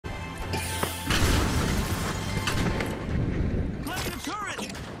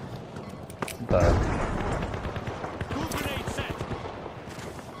there.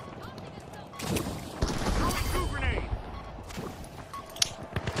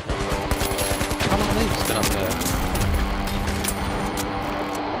 How long have they been up there?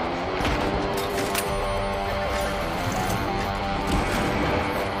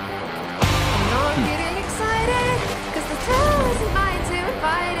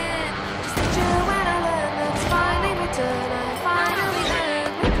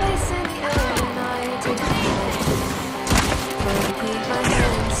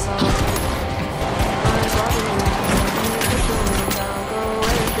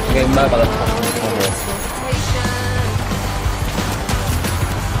 I'm getting mad by the fucking camera.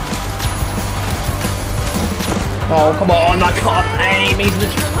 Oh, come on, I can't aim! He's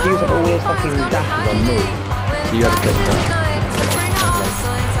using all his fucking dashes on me. You have to get that.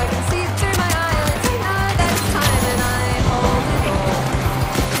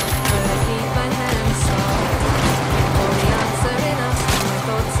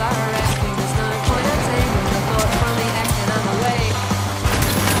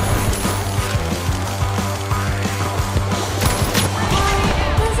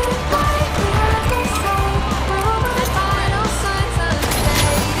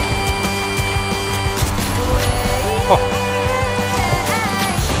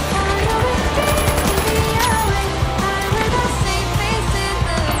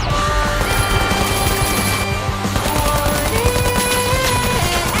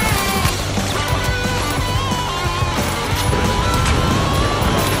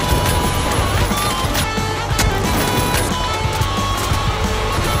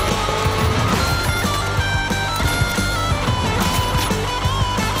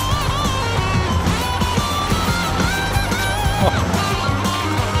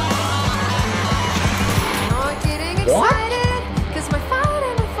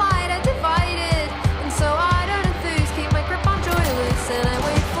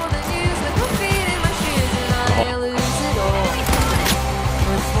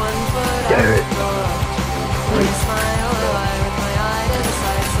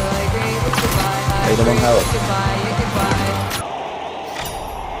 Hey, come on, help.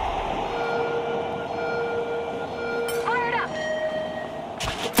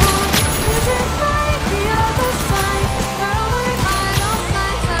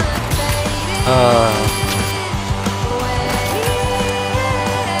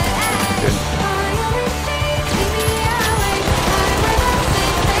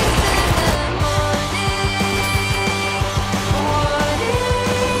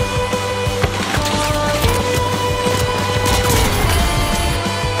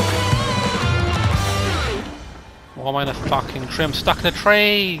 Why am I in a fucking tree? I'm stuck in a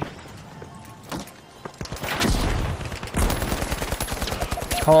tree!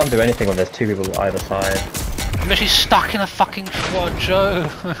 Can't do anything when there's two people either side. I'm literally stuck in a fucking tree, Joe!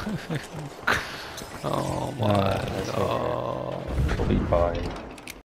 Oh my god. It'll be fine.